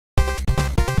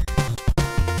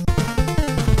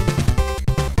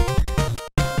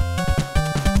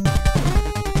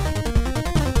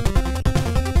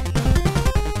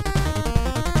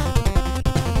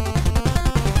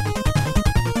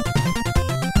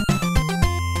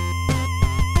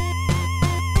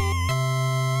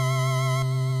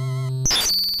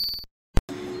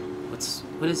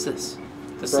What is this?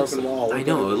 This broken wall. I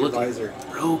know, it looked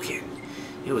broken.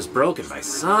 It was broken by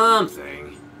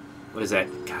something. What is that?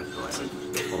 God bless it.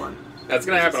 Hold on. That's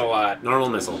gonna happen a lot. Normal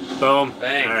missile. Boom.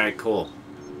 Bang. Alright, cool.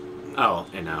 Oh,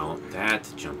 and now that.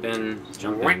 Jump in.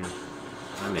 Jump in.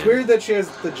 I'm It's in. weird that she has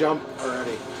the jump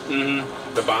already.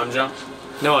 Mm-hmm. The bomb jump?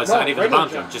 No, it's not even a bomb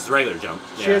jump. jump. Just regular jump.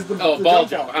 She has the ball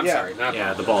jump. I'm yeah. sorry. Not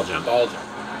yeah, the ball jump. Ball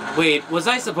jump. Wait, was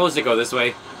I supposed to go this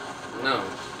way? No.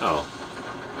 Oh.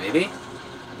 Maybe?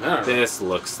 I don't know. This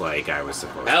looks like I was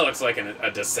supposed to. That looks like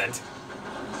a descent.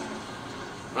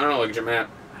 I don't know, look at your map.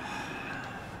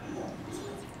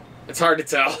 It's hard to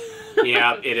tell.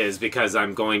 Yeah, it is, because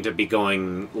I'm going to be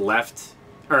going left,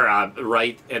 or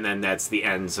right, and then that's the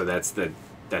end, so that's the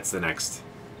next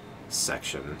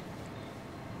section.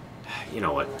 You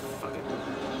know what? Fuck it.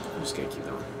 I'm just gonna keep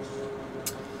going.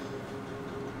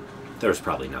 There's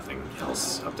probably nothing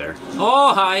else up there.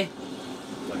 Oh, hi!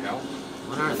 What the hell?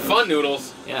 What are those? Fun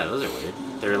noodles. Yeah, those are weird.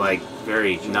 They're like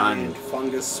very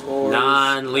fungus spores.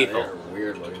 non-lethal. They're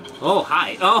weird looking. Oh,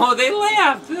 hi. Oh, they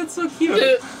laughed. That's so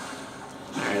cute.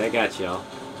 Alright, I got y'all.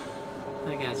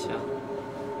 I got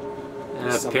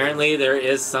y'all. Apparently there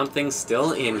is something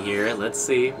still in here. Let's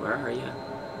see. Where are you?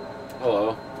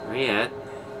 Hello. Where you at?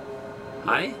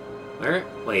 Hi? Where?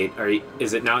 Wait,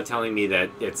 is it now telling me that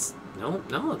it's...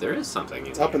 No, there is something in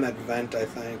It's here. up in that vent, I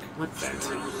think. What vent?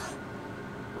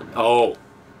 Oh.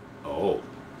 Oh.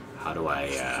 How do I,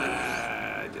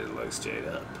 just look straight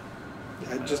up?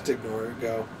 Just ignore it,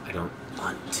 go. I don't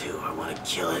want to. I want to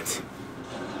kill it.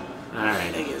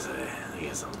 Alright, I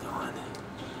guess I'm going.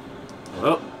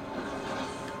 Oh.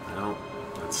 No.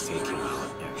 Let's take him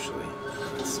out, actually.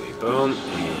 Let's see. Boom.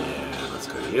 And let's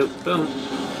go to you. Boom.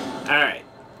 Alright.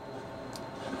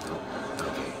 Oh,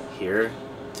 okay. Here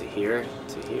to here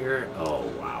to here. Oh,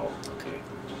 wow. Okay.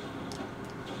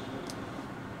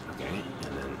 Okay.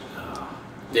 And then,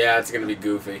 yeah, it's gonna be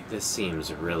goofy. this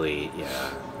seems really,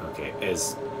 yeah. Okay.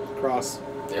 Cross.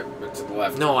 Yep, to the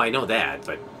left. No, I know that,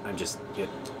 but I'm just...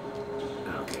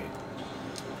 Okay.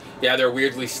 Yeah, they're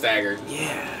weirdly staggered.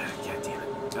 Yeah, god damn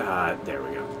it. There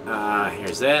we go.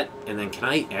 Here's that. And then can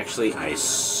I actually... I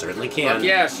certainly can. Fuck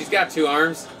yeah, she's got 2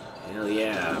 arms. Hell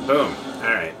yeah. Boom.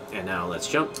 Alright, and now let's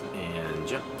jump. And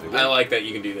jump. Again. I like that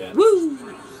you can do that. Woo!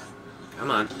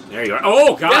 Come on. There you are.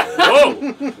 Oh, God!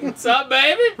 Whoa! What's up,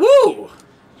 baby? Woo!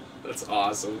 That's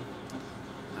awesome.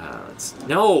 Let's...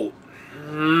 No!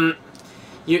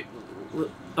 You...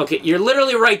 Okay, you're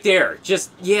literally right there.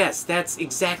 Just... Yes, that's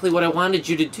exactly what I wanted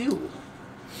you to do.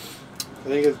 I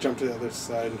think it's jump to the other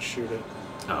side and shoot it.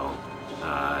 Oh.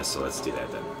 So let's do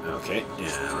that then. Okay.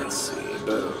 Yeah, let's see.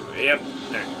 Boom. Yep.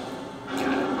 There.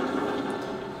 Got it.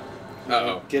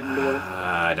 Uh-oh. Get into it.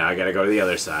 Now I gotta go to the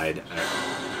other side.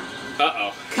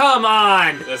 Uh-oh. Come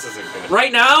on! This isn't good.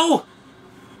 Right now?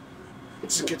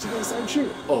 Just get to the other side and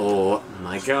shoot. Oh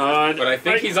my god. But I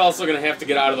think he's also going to have to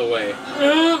get out of the way.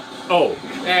 Oh.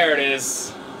 There it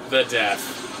is. The death.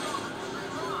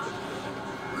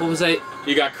 What was I?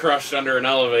 You got crushed under an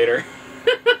elevator.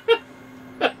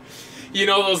 You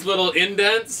know those little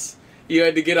indents? You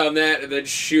had to get on that and then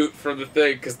shoot from the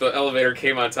thing because the elevator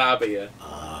came on top of you.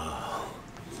 Oh.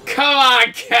 Come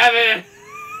on, Kevin!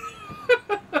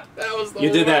 That was the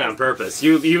You did that on purpose.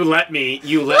 You let me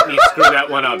screw that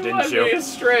one up, didn't you? Let me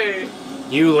astray.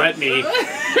 You let me.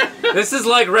 This is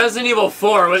like Resident Evil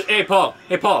 4. Hey Paul.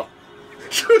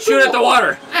 Shoot at the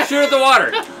water. Shoot at the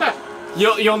water.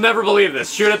 You'll never believe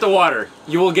this. Shoot at the water.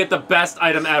 You will get the best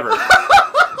item ever.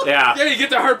 Yeah. Yeah, you get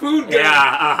the harpoon gun.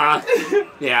 Yeah,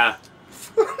 yeah.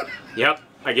 Yep,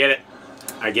 I get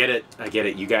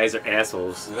it. You guys are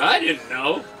assholes. I didn't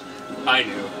know. I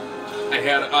knew.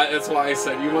 That's why I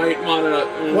said you might want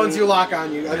to... Once you lock on,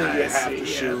 I think you I have see, to yeah.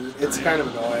 shoot. It's kind of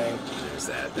annoying. There's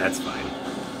that. That's fine.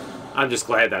 I'm just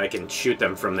glad that I can shoot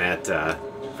them from that,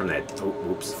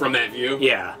 oops. From that view?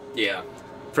 Yeah. Yeah.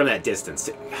 From that distance.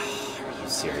 Are you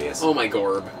serious? Oh my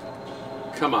gorb.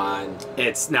 Come on.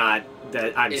 It's not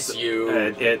that I'm... It's you.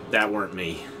 That weren't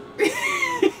me.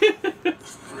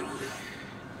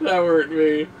 That weren't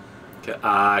me.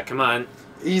 Come on.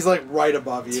 He's like right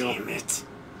above you. Damn it.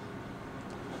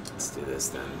 Let's do this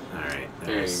then. Alright.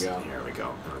 There you go. Here we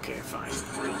go. Okay, fine.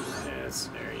 Yes,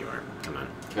 there you are. Come on.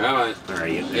 Come on. Are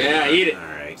you? Yeah, eat it.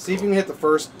 Alright. See if you can hit the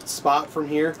first spot from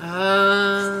here.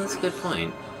 That's a good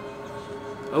point.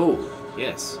 Oh,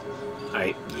 yes.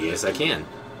 Yes, I can.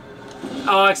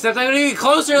 Oh, except I'm gonna get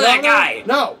closer to that guy!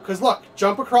 No, because look,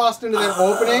 jump across into their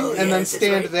opening and then yes,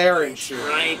 stand right, there and shoot.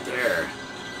 Right there.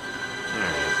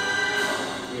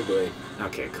 Alright. Good boy.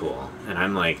 Okay, cool. And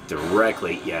I'm like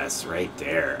directly, yes, right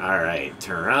there. Alright,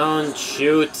 turn around,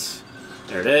 shoot.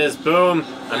 There it is, boom.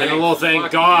 I'm in a little thing,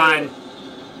 gone.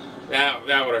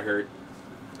 That would have hurt.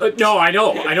 No, I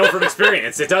know from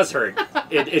experience. It does hurt.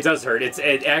 It does hurt. It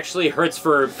actually hurts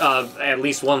for at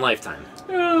least one lifetime.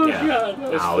 Oh, Yeah. God.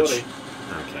 That was Ouch.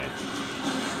 funny. Okay.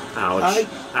 Ouch.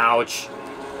 Ouch.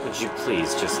 Would you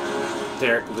please just...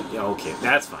 There... Okay,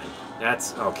 that's fine.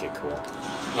 That's... Okay, cool.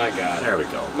 My God. There we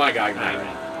go. My God, All man.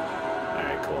 right. All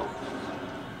right, cool.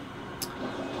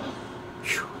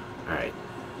 Whew. All right.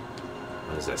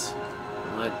 What is this?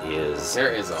 What is...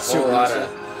 There is a whole Super lot missile.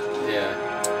 of...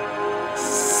 Yeah.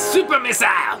 Super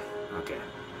missile! Okay.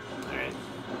 All right.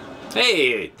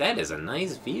 Hey, that is a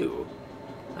nice view.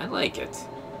 I like it.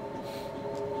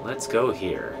 Let's go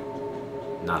here.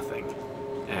 Nothing.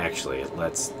 Actually,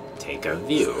 let's take a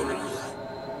view.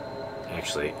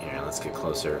 Actually, here, let's get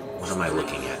closer. What am I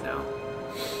looking at now?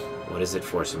 What is it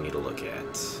forcing me to look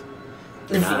at?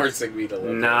 Forcing me to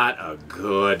look. Not a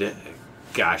good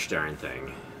gosh darn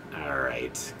thing.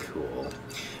 Alright, cool.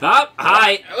 Up!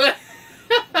 Hi!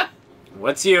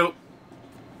 What's you?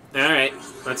 Alright,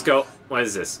 let's go. What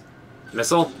is this?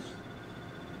 Missile?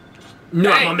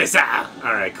 No, I'm a missile!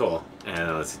 Alright, cool.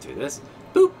 And let's do this.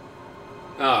 Boop!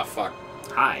 Oh, fuck.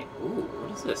 Hi. Ooh,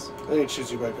 what is this? I think it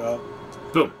shoots you back up.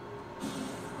 Boom.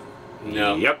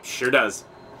 No. Yep, sure does.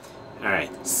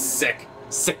 Alright. Sick.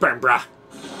 Sick burn, brah.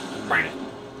 Burn it.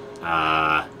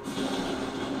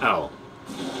 Oh.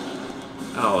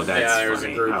 Oh, that's Yeah, there was a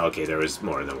funny. group. Oh, okay, there was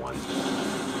more than one.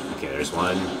 Okay, there's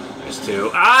one. There's two.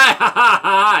 Ah,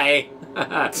 hi!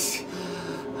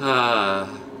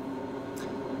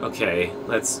 Okay,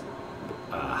 let's...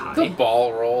 hi? The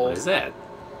ball roll. What is that?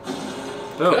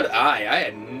 Good Oh.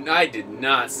 eye. I did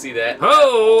not see that.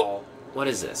 Oh! What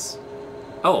is this?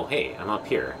 Oh, hey, I'm up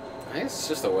here. I guess it's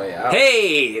just a way out.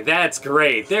 Hey, that's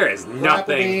great. There is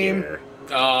nothing beam. here.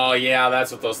 Oh, yeah,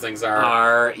 that's what those things are.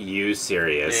 Are you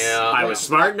serious? Yeah. I was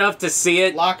smart enough to see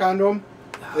it. Lock onto them.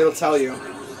 It'll tell you.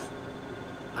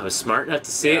 I was smart enough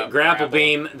to see Yeah, it. Grapple grapple.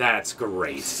 beam, that's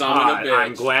great. Summon a bitch.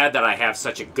 I'm glad that I have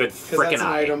such a good Because frickin' that's an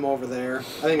eye. item over there. I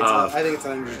think it's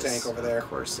an energy tank over there. Of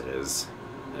course it is.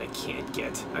 That I can't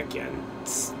get again.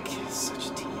 It's such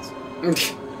a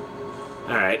tease.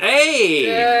 Alright. Hey!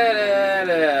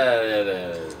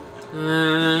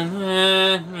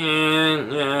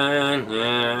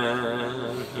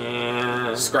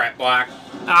 Scrap block.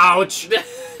 Ouch!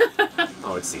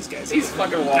 Oh, it's these guys. These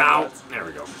fucking Ow! walnuts. There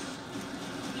we go.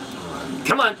 Hold on.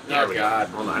 Come on! There Oh, we God.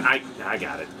 go. Hold on. I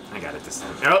got it. I got it this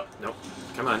time. Nope. Nope.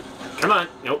 Come on. Come on.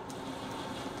 Nope.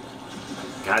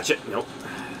 Gotcha. Nope.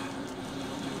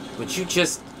 Would you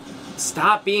just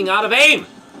stop being out of aim?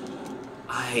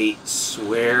 I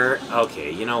swear.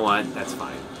 Okay, you know what? That's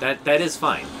fine. That is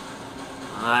fine.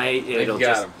 It'll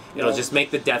got him. just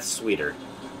make the death sweeter.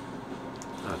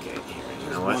 Okay, here. You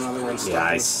know what? One other one stuck Yeah,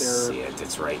 I in the stair. see it.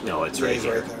 It's right. No, it's Yeah, right he's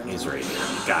here. right there. He's right here.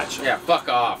 Gotcha. Yeah, fuck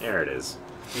off. There it is.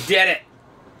 You did it.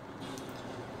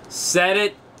 Set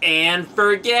it and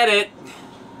forget it.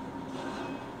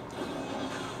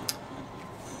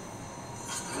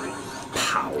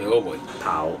 Pow. Oh, boy.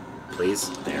 Pow. Please.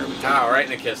 There we go. Ow, right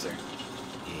in the kisser.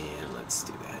 And let's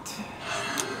do that.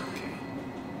 Okay.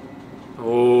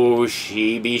 Oh,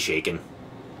 she be shaking.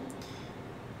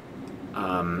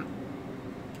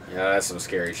 Yeah, that's some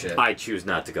scary shit. I choose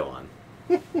not to go on.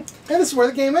 And this is where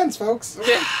the game ends, folks.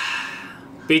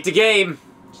 Beat the game.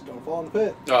 Just don't fall in the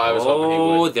pit. Oh, I was hoping he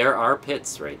Oh, would. there are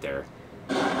pits right there.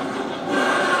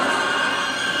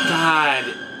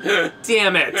 God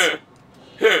damn it.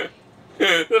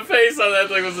 The face on that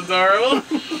thing was adorable.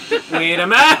 Wait a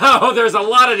minute. Oh, there's a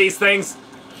lot of these things.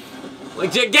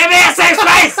 Like, give me a safe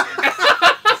space!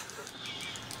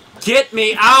 Get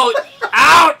me out!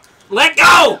 Out! Let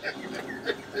go!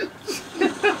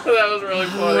 That was really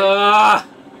funny.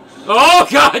 Oh,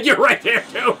 God, you're right there,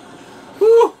 too.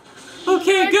 Whew.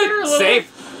 Okay, Her good. little-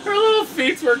 Safe. Her little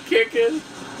feet were kicking.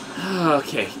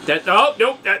 Okay. Oh,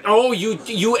 nope. Oh,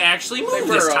 you actually moved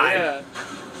this Burrow, time. yeah.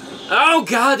 Oh,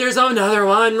 God, there's another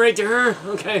one right there.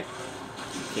 Okay.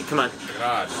 Okay, come on.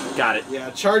 God. Got it. Yeah,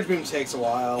 charge beam takes a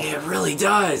while. It really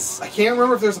does. I can't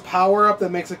remember if there's a power up that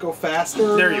makes it go faster.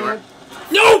 or There you not. are.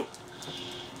 No!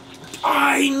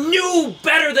 I knew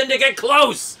better than to get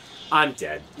close. I'm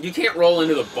dead. You can't roll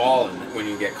into the ball when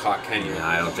you get caught, can you? No,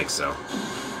 I don't think so.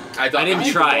 I didn't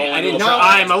try. I didn't No.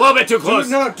 try. I'm a little bit too close.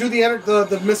 Do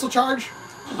the missile charge.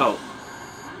 Oh.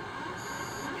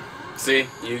 See,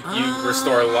 you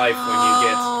restore life when you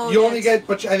get You only get,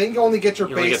 but I think you only get your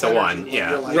You base only get the energy one, and yeah.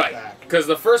 your life right back. because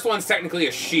the first one's technically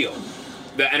a shield.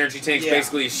 The energy tank's Yeah.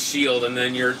 basically a shield, and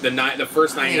then the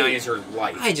first 99 is your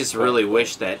life. I just really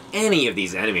wish that any of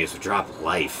these enemies would drop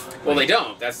life. Well, they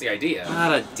don't. That's the idea.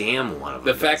 Not a damn one of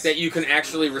The them. fact that you can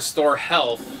actually restore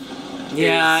health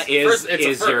Yeah, it's a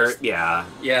is your first. yeah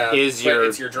it's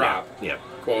your drop, yeah.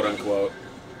 quote unquote.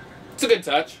 It's a good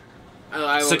touch.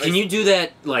 So can you do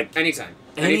that like anytime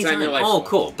your life? Oh,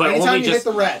 cool. But Anytime only you just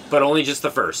hit the red. But only just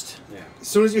the first. Yeah. As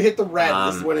soon as you hit the red,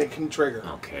 this is when it can trigger.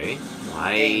 Okay.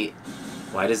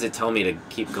 Why does it tell me to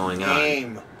keep going on?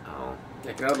 Aim. Oh.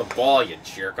 Yeah, get out of the ball, you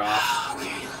jerk off.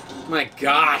 Okay. My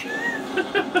God.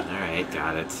 All right,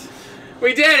 got it.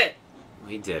 We did it.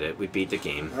 We did it. We beat the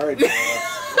game. All right.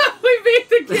 We beat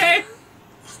the game.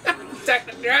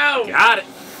 Techno. Got it.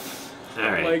 All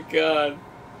right. Oh my God.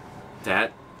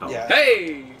 That. Oh. Yeah.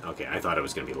 Hey. Okay, I thought it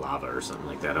was gonna be lava or something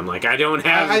like that. I'm like, I don't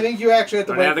have. I think you actually have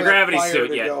to don't wait have for the that gravity fire suit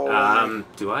to yet. go,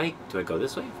 Do I go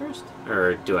this way first,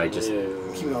 or do I just?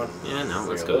 keep going. Yeah, no.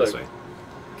 Let's Here, go this look. way.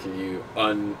 Can you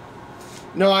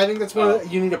No, I think that's when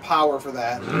you need a power for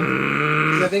that.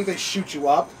 'Cause I think they shoot you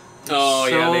up. Oh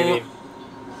yeah, So, maybe.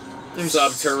 There's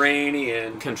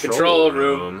Subterranean control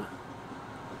room.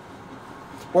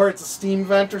 Or it's a steam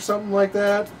vent or something like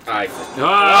that. Oh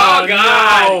Oh, God!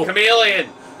 no! Chameleon.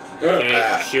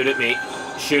 Okay, shoot at me.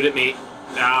 Shoot at me.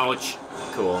 Ouch.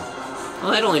 Cool.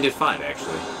 Well, that only did 5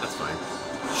 actually. That's fine.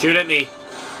 Shoot at me.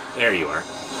 There you are.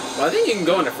 Well, I think you can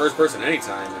go into first person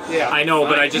anytime. Yeah. I know,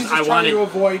 but He's just trying to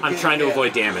avoid I'm getting trying to hit.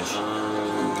 avoid damage.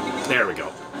 There we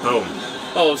go. Boom.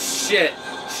 Oh shit!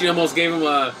 She almost gave him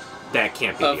a That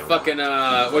can't be the only fucking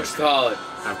what you call it?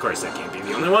 one. Of course, that can't be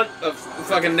the only one. A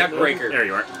fucking neck breaker. There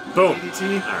you are. Boom.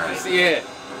 DDT. All right. See it?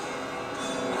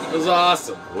 It was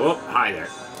awesome. Whoop. Hi there.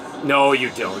 No, you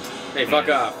don't. Hey, fuck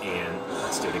And- off. And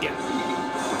let's do it again.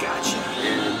 Gotcha.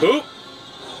 And boop.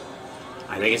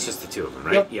 I think it's just the 2 of them,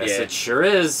 right? Yep. Yes, Yeah. it sure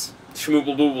is.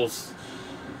 Schmooble boobles.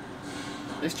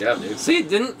 Nice job, dude. See,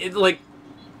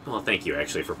 well, thank you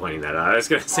actually for pointing that out. I was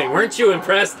gonna say, weren't you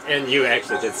impressed? And you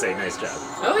actually did say, nice job.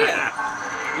 Oh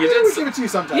yeah. You Yeah, did. we give it to you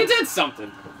sometimes. You did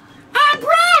something. I'm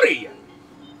proud of you.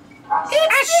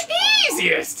 It's the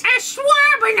easiest. A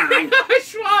Schwabenon. A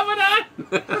Schwabenon.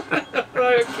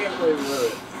 I can't believe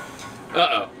it.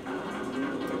 Uh-oh.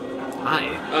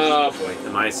 Hi. Oh, boy.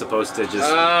 Am I supposed to just...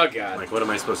 Oh, God. like, what am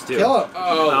I supposed to do? Kill him.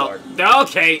 Oh, Well, Lord.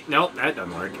 okay. Nope, that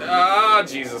doesn't work. Oh,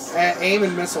 Jesus. Aim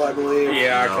and missile, I believe.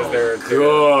 Yeah, because No. they're...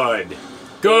 Good.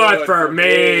 Good for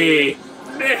me.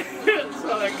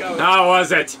 Saw that coming. How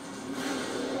was it?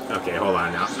 Okay, hold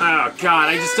on now. Oh, God,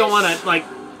 I just don't want to, like...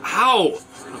 How?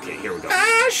 Okay, here we go.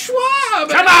 Ah, Schwab!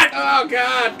 Come on! Oh,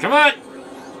 God. Come on!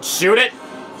 Shoot it!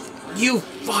 You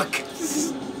fuck!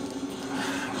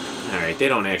 Alright, they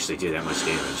don't actually do that much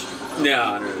damage.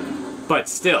 No. But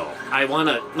still, I want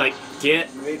to, like, get...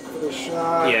 Wait for the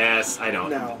shot. Yes, I don't.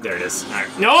 No. There it is. All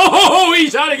right. No! He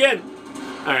shot again!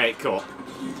 Alright, cool.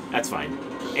 That's fine.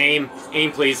 Aim.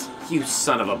 Aim, please. You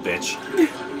son of a bitch.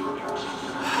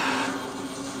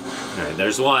 Alright,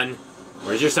 there's one.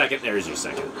 Where's your second? There's your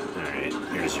second. Alright,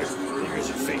 here's your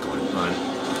fake one. Come on.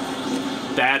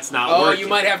 That's not Oh, working. you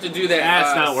might have to do that.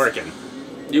 That's not working.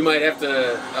 You might have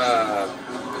to...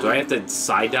 Do I have to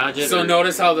side dodge it? So or-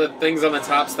 notice how the things on the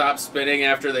top stop spinning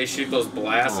after they shoot those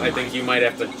blasts? Oh I think you might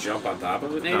have to jump on top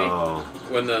of it, maybe? Oh,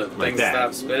 When the like things that.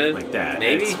 stop spinning? Like that.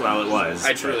 Maybe? Well, it was.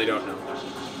 I truly don't know.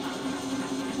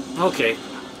 Okay.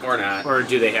 Or not. Or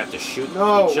do they have to shoot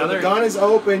No, each when other? the gun is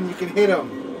open, you can hit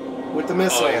him with the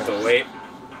missile. Oh, you have to wait.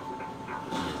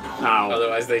 Ow.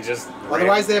 Otherwise, they just...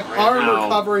 Otherwise, they have ran- armor Ow.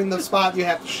 covering the spot you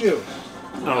have to shoot.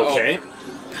 Okay.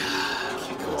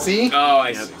 Okay, cool. See? Oh, I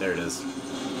Yep, see. there it is.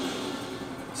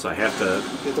 So I have to...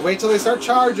 You have to wait till they start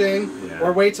charging, Yeah.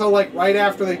 or wait till like right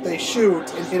after they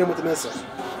shoot and hit them with the missile.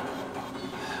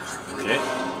 Okay.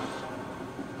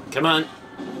 Come on.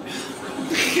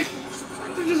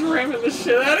 They're just ramming the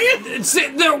shit out of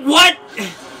you. What?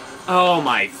 Oh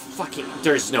my fucking...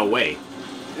 There's no way.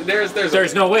 There's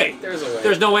no way. There's a way.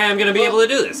 There's no way I'm going to be able to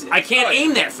do this. I can't Oh,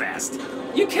 aim that fast.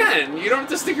 You can. You don't have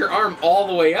to stick your arm all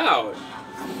the way out.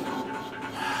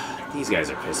 These guys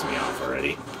are pissing me off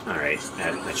already. Alright,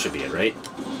 that should be it, right?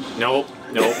 Nope,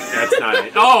 that's not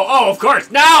it. Oh, of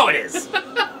course, now it is!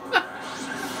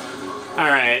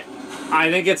 Alright,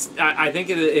 I think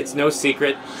it's no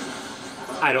secret.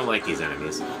 I don't like these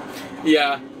enemies.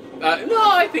 Yeah. No,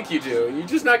 I think you do. You're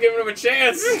just not giving them a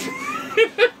chance.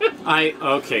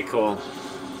 Okay, cool.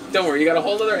 Don't worry, you got a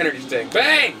whole other energy tank.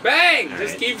 Bang! Bang! All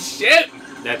Just right. keep shit.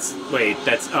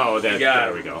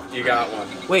 There we go. You got one.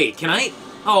 Wait, can I?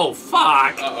 Oh,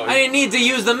 fuck! Uh-oh. I didn't need to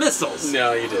use the missiles.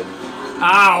 No, you didn't.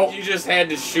 Ow! You just had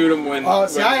to shoot him when. Oh,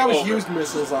 see, when I always over. used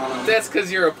missiles on him. That's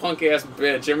because you're a punk ass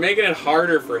bitch. You're making it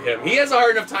harder for him. He has a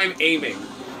hard enough time aiming.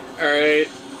 All right.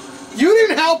 You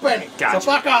didn't help any. Gotcha.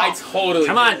 So fuck I off. totally.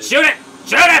 Come on, did. shoot it!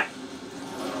 Shoot it!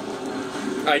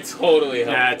 I totally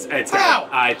helped. It's gotta,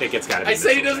 I think it's gotta be. I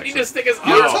said he missiles, doesn't need to stick his arm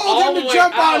You all told the him to way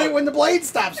jump out. on it when the blade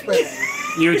stops spinning.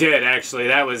 You did, actually.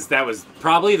 That was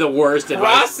probably the worst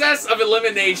advice. Process of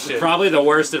elimination. Probably the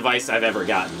worst advice I've ever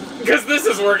gotten. Because this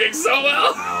is working so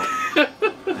well. Wow.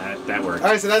 that worked.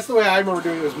 Alright, so that's the way I remember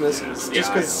doing it was missiles. Yes,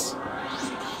 Just because...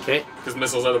 Okay. Because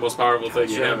missiles are the most powerful thing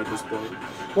you have at this point.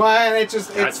 Well, and it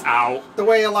just... That's It's ow. the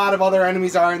way a lot of other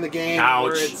enemies are in the game.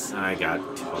 Ouch. Where it's, I got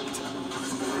hooked.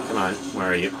 Come on, where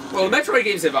are you? Well, Metroid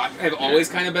games have always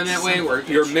kind of been that way, where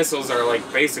your missiles are like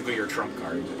basically your trump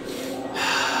card.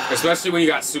 Especially when you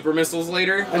got super missiles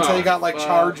later. until you got like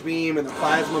charge beam and the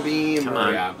plasma beam. Come or-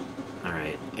 on. Yeah.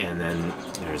 Alright, and then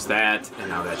there's that, and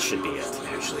now that should be it,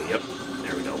 actually. Yep.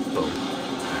 There we go. Boom.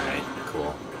 Alright,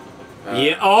 cool.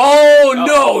 Yeah. Oh,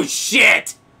 no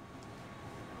shit!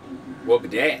 What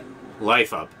would that?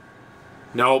 Life up.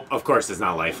 Nope, of course it's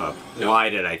not life up. Nope. Why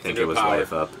did I think It's a it was power.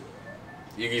 life up?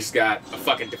 You just got a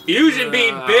fucking diffusion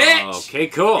beam, bitch! Okay,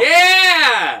 cool.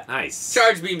 Yeah! Nice.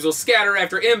 Charge beams will scatter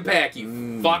after impact,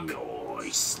 you fuck.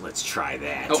 Nice. Let's try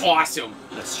that. Oh, awesome.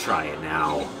 Let's try it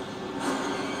now.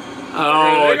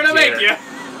 Oh, They're gonna dear. make you.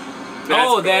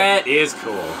 Oh, cool. that is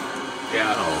cool.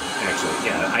 Yeah. Oh, actually,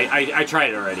 yeah, I tried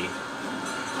it already.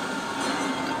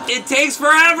 It takes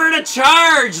forever to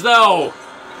charge, though.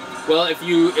 Well, if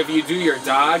you do your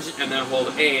dodge and then hold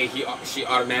A, she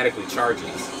automatically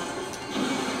charges.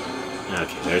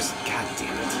 Okay, there's. God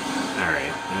damn it. All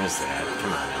right, there's that.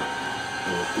 Come on now.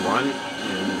 1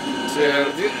 and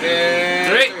 2,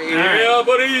 3. Yeah,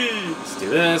 buddy. Let's do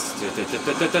this.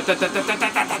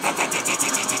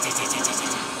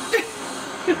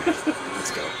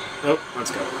 Let's go. Oh,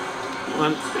 let's go.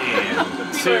 1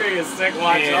 and 2. Hilarious, sick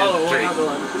watching all the and one 3. other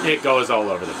one. It goes all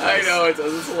over the I place. know it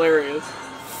does. It's hilarious.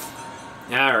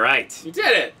 All right. You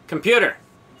did it. Computer.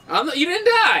 You didn't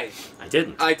die. I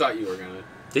didn't. I thought you were gonna.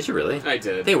 Did you really? I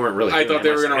did. They weren't really. I doing thought they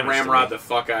that were much gonna damage to ramrod me. the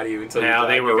fuck out of you until you Yeah, died.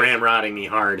 they were because ramrodding me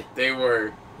hard. They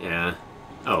were. Yeah.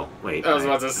 Oh, wait. I was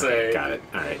about to okay, say. got it.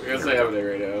 All right. We're gonna there say we go. having it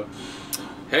right now.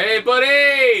 Hey, buddy!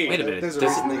 Wait a minute. There's a This-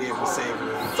 reason they gave him a save.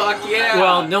 Fuck yeah!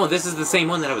 Well, no, this is the same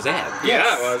one that I was at.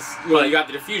 Yeah, it was. Well, you got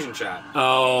the diffusion shot.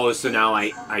 Oh, so now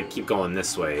I keep going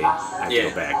this way. I have to Yeah.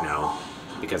 go back now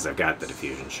because I've got the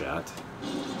diffusion shot.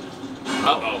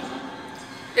 Uh-oh.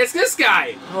 It's this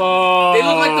guy! Oh, They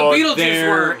look like the Beetlejuice there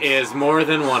worms. is more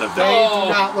than one of They them. Oh. do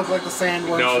not look like the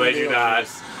sandworms. No, from they do not.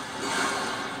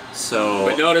 Beetlejuice. So,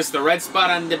 But notice the red spot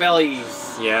on the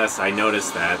bellies. yes, I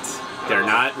noticed that. They're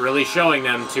not really showing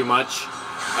them too much.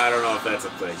 I don't know if that's a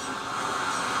thing.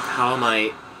 How am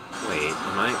I... Wait,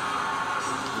 am I...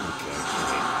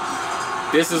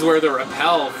 Okay, This is where the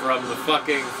repel from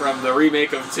the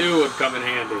remake of 2 would come in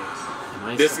handy.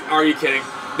 wait. Am I Are you kidding?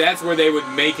 That's where they would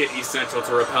make it essential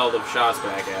to repel the shots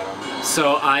back at them.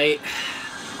 So I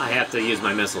have to use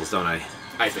my missiles, don't I?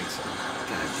 I think so.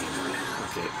 God damn it.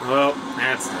 Okay, well,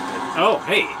 that's not good. Oh,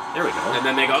 hey, there we go. And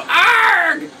then they go,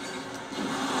 ARG!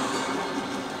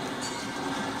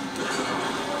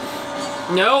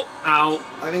 No, ow.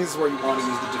 I think this is where you want to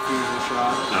use the diffusion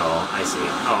shot. Oh, I see.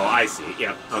 Oh, I see.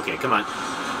 Yep. Okay, come on.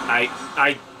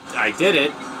 I did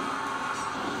it.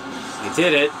 I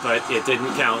did it, but it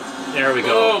didn't count. There we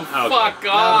go. Oh, okay. fuck Now,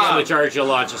 off! the charge, you'll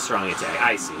launch a strong attack.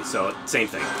 I see. So same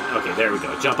thing. Okay, there we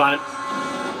go. Jump on it.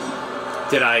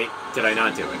 Did I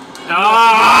not do it?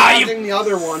 Ah, I you think the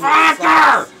other one.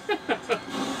 fucker!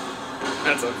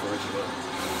 That's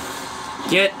unfortunate.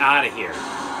 Get out of here.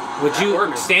 Would you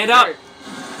Organ. stand up?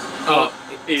 Oh,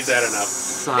 he's had enough.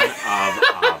 Son of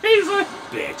a He's like,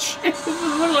 bitch. it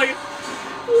look like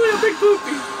a big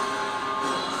poopy.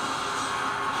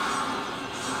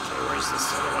 Okay, where's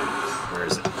this other one? Where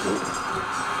is it?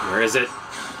 Ooh. Where is it?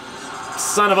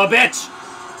 Son of a bitch!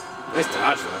 Nice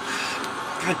dodge, though.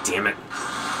 God damn it.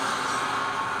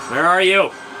 Where are you?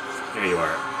 There you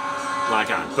are. Lock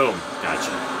on. Boom.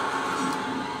 Gotcha.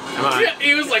 Come on.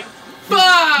 He was like,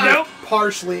 fuck! Nope.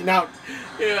 Partially. Now,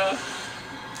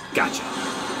 Gotcha.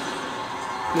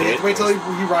 you have to wait till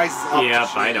he rises up. Yep,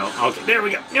 I know. Okay, there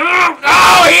we go. No!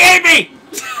 Oh, he ate me!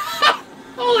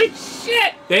 Holy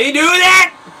shit! They do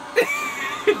that?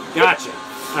 Gotcha.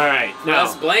 Alright, now.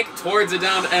 Press blank towards a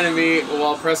downed enemy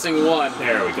while pressing 1.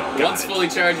 There we go. Got Once it. fully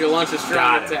charged, you'll launch a strong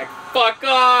Got it. attack. Fuck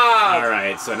off!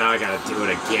 Alright, so now I gotta do it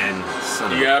again.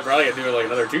 Son of You gotta probably gotta do it like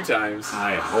another 2 times.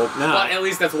 I hope Well, not. at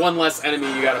least that's one less enemy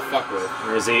you gotta fuck with.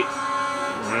 Where is he?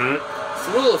 It's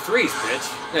a rule of 3s,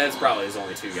 bitch. Yeah, it's probably his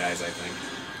only 2 guys, I think.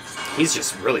 He's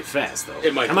just really fast, though.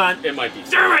 It might Come be. on. It might be.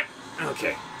 Do it!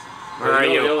 Okay. Where are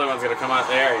The you? only one's gonna come out.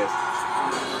 There he is.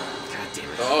 God damn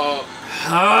it. Oh.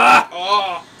 Ah!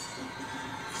 Oh.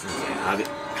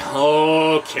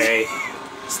 Okay. Okay.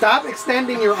 Stop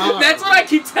extending your arm. That's what I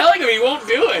keep telling him. He won't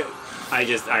do it. I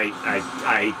have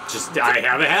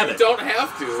a habit. You don't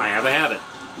have to. I have a habit.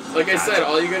 Like I said,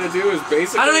 all you gotta do is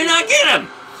basically... How did I not get him?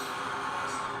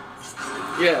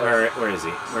 Yeah. Where is he?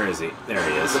 Where is he? There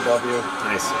he is. He's above you.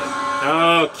 I see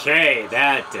it. Okay,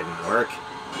 that didn't work.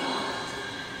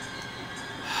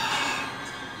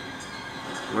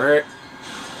 Where?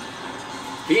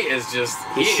 He is just...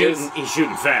 He's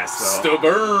shooting fast, though.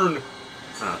 Stubborn.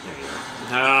 Oh, there you are.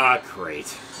 Ah,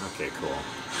 great. Okay, cool.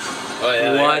 Oh,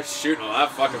 yeah, What shooting a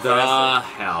lot fucking the fast.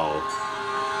 hell?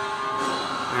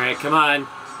 Alright, come on.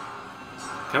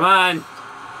 Come on.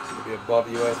 Maybe above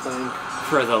you, I think.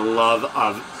 For the love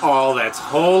of all that's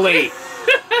holy.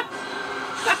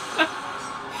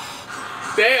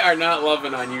 They are not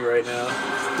loving on you right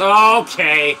now.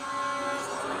 Okay.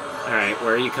 Alright,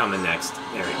 where are you coming next?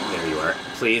 There you are.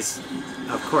 Please.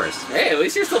 Of course. Hey, at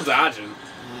least you're still dodging.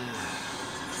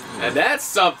 And that's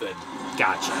something.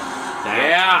 Gotcha.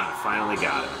 Yeah. I finally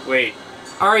got him. Wait.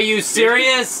 Are you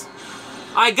serious?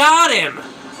 I got him!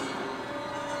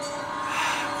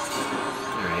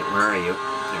 Alright, where are you?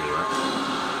 There you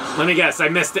are. Let me guess, I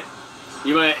missed it.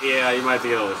 You might be a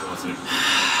little closer.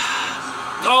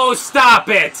 Oh, stop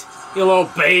it! You little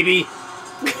baby.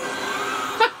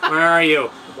 Where are you?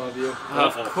 Above you.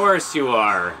 Of course you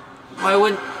are. Why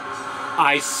wouldn't...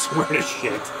 I swear to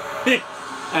shit.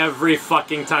 Every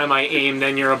fucking time I aim,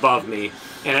 then you're above me.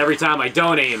 And every time I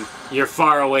don't aim, you're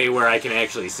far away where I can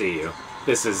actually see you.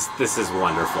 This is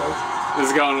wonderful. This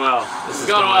is going well. This is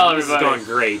going well, everybody. This is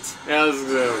going great. Yeah, this is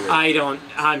going good.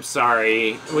 I'm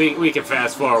sorry. We can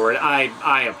fast forward.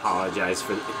 I apologize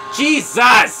for...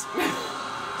 Jesus!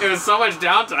 It was so much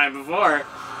downtime before.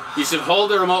 You should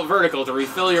hold the remote vertical to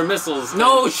refill your missiles.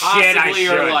 No shit, I possibly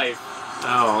your should. life.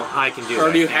 Oh, I can do that.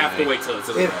 Or do you have to wait till it's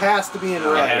in It red? has to be in It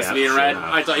red. has to be in sure red?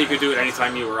 enough. I thought you could do it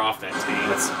anytime you were off that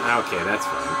tank. Okay, that's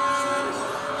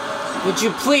fine. Would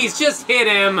you please just hit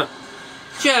him?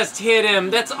 Just hit him.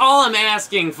 That's all I'm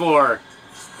asking for.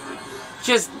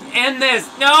 Just end this.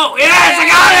 No! Yes, I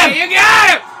got him! You got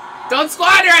him! Don't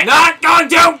squander it! Not going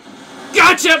to!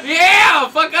 Gotcha! Yeah!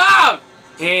 Fuck up!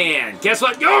 And guess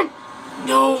what? No!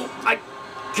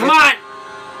 Come on!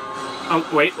 Oh,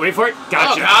 wait for it.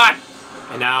 Gotcha. Oh, God!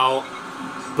 And now,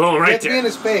 boom, right You have to be in there.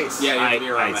 his face. Yeah, you have to be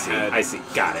around the head. I see.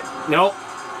 Got it. No.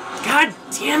 God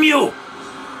damn you!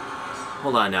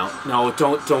 Hold on now. No,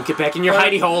 don't get back in your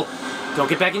hidey hole. Don't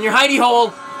get back in your hidey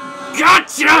hole.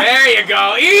 Gotcha! There you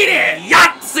go. Eat it!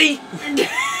 Yahtzee!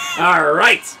 All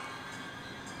right.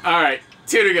 All right,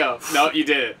 2 to go. No, you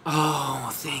did it. Oh,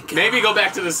 thank God. Maybe go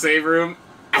back to the save room.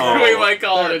 Oh, We might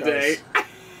call it a there day.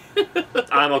 it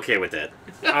I'm okay with that.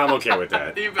 I'm okay with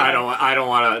that. You've been- I don't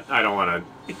want to.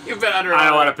 You've been under. I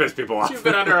don't want to piss people off. You've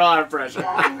been under a lot of pressure.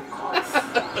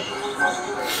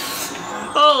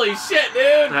 Holy shit,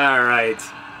 dude! All right.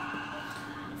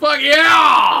 Fuck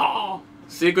yeah!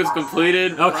 Sequence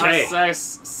completed. Okay.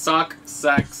 Process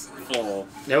successful.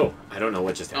 No, I don't know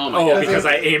what just happened. Oh my God. Because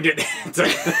I aimed it to the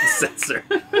sensor.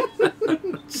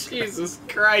 Jesus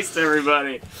Christ,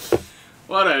 everybody!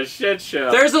 What a shit show.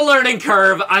 There's a learning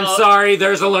curve. I'm sorry.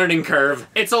 There's a learning curve.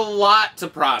 It's a lot to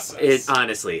process. It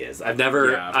honestly is. I've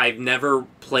never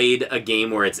played a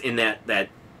game where it's in that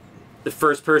the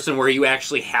first person where you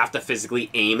actually have to physically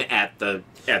aim at the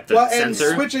sensor. And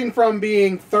switching from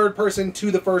being third person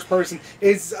to the first person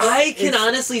is... I can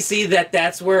honestly see that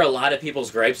that's where a lot of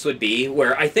people's gripes would be,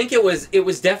 where I think it was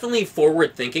definitely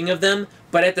forward thinking of them,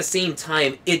 but at the same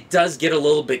time, it does get a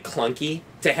little bit clunky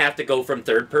to have to go from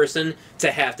third person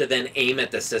to have to then aim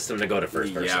at the system to go to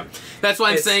first person. Yeah. That's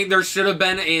why I'm saying there should have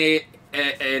been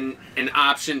an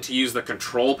option to use the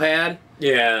control pad.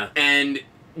 Yeah. And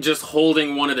just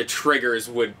holding one of the triggers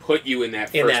would put you in that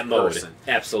first mode. person.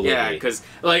 Absolutely. Yeah, because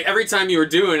like every time you were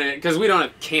doing it, because we don't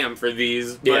have cam for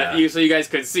these, but Yeah. so you guys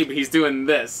could see, but he's doing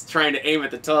this, trying to aim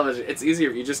at the television. It's easier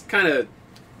if you just kind of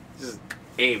just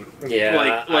aim. Yeah.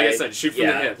 Like I said, shoot from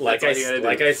the hip. Like That's all you gotta do.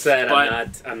 like I said,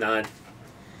 But I'm not.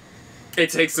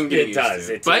 It takes some getting It does. used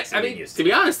to. It But takes some I getting mean, used to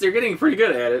be honest, they're getting pretty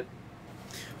good at it.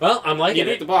 Well, I'm You liking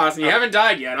beat it. the boss, and you haven't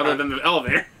died yet, other than the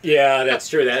elevator. Yeah, that's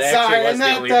true. That Sorry, actually was and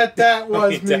the only... that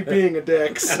was me only time. being a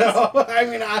dick. So, I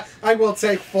mean, I will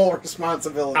take full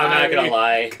responsibility. I'm not gonna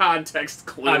lie. Context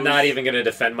clues. I'm not even gonna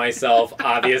defend myself.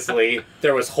 Obviously,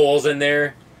 there was holes in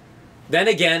there. Then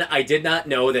again, I did not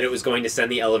know that it was going to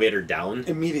send the elevator down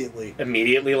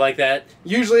immediately like that.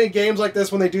 Usually in games like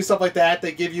this, when they do stuff like that,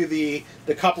 they give you the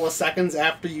couple of seconds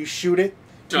after you shoot it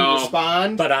to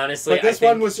respond. But honestly, But this I think,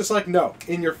 one was just like, no,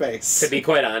 in your face. to be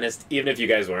quite honest, even if you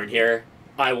guys weren't here,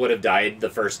 I would have died the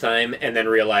first time and then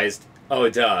realized, oh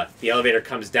duh, the elevator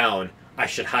comes down. I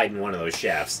should hide in one of those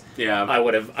shafts. Yeah. I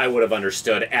would have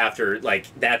understood after, like,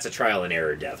 that's a trial and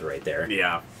error death right there.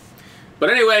 Yeah. But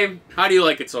anyway, how do you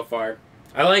like it so far?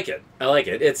 I like it. I like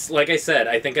it. It's, like I said,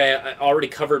 I think I already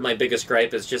covered my biggest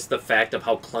gripe is just the fact of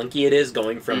how clunky it is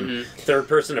going from third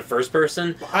person to first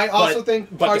person. I also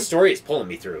think... But the story is pulling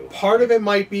me through. Part of it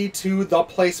might be, to the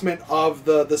placement of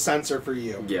the sensor for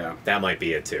you. Yeah. That might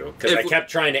be it, too. Because I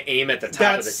kept trying to aim at the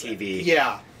top of the TV.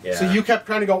 Yeah. Yeah. So you kept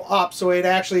trying to go up, so it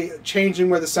actually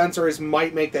changing where the sensor is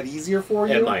might make that easier for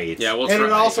you. It might. Yeah, we'll and try,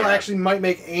 it also actually might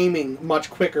make aiming much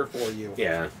quicker for you.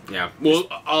 Yeah. Yeah.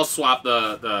 I'll swap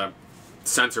the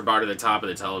sensor bar to the top of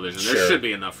the television. Sure. There should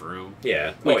be enough room.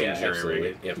 Yeah. We Oh, can yeah, jury absolutely.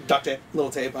 rig it. Yep. Duct tape,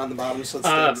 little tape on the bottom so it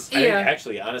sticks. I think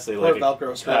actually, honestly, or like a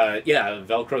Velcro strip. yeah, a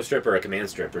Velcro strip or a command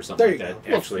strip or something There you like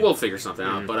go. that. Actually, We'll figure something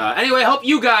out. But anyway, hope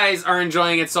you guys are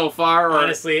enjoying it so far. Or...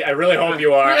 honestly, I really hope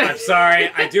you are. I'm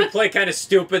sorry. I do play kind of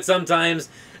stupid sometimes,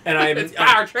 and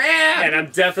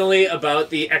I'm definitely about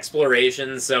the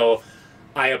exploration. So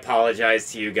I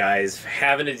apologize to you guys for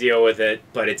having to deal with it.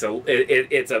 But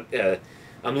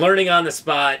I'm learning on the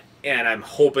spot. And I'm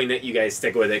hoping that you guys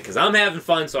stick with it, because I'm having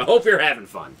fun, so I hope you're having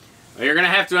fun. Well, you're going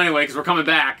to have to anyway, because we're coming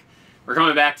back. We're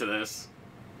coming back to this.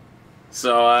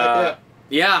 So,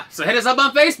 yeah. So hit us up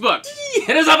on Facebook.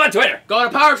 Hit us up on Twitter. Go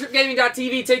to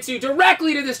PowerTripGaming.tv. Takes you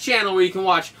directly to this channel where you can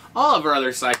watch all of our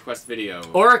other side quest videos.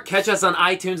 Or catch us on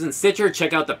iTunes and Stitcher.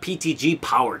 Check out the PTG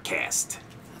Powercast.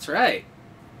 That's right.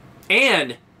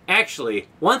 And, actually,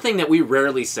 one thing that we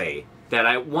rarely say that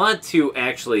I want to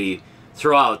actually...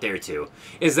 throw out there too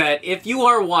is that if you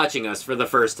are watching us for the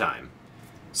first time,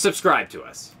 subscribe to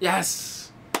us.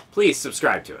 Yes. Please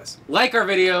subscribe to us. Like our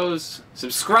videos,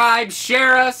 subscribe,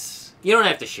 share us. You don't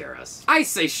have to share us. I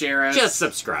say share us. Just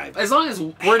subscribe. As long as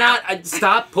we're not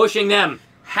stop pushing them.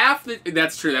 Half the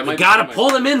that's true. That We might gotta be pull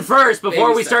them in first before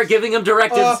Baby we start steps. giving them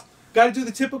directives. Gotta do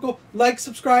the typical like,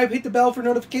 subscribe, hit the bell for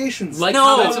notifications. Like,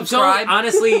 no, comment, subscribe. don't.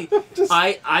 Honestly, Just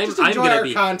I'm enjoy gonna our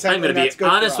be content, I'm gonna and be that's good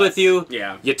for honest us. with you.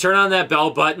 Yeah. You turn on that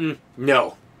bell button.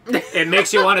 No. It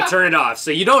makes you want to turn it off,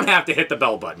 so you don't have to hit the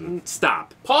bell button.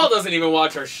 Stop. Paul doesn't even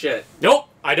watch our shit. Nope,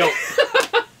 I don't.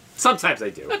 Sometimes I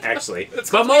do, actually. That's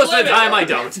But 'cause we most of live the it. time I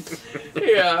don't.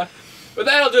 Yeah. But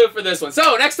that'll do it for this one.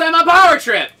 So, next time on Power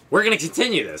Trip, We're going to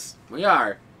continue this. we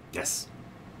are Yes.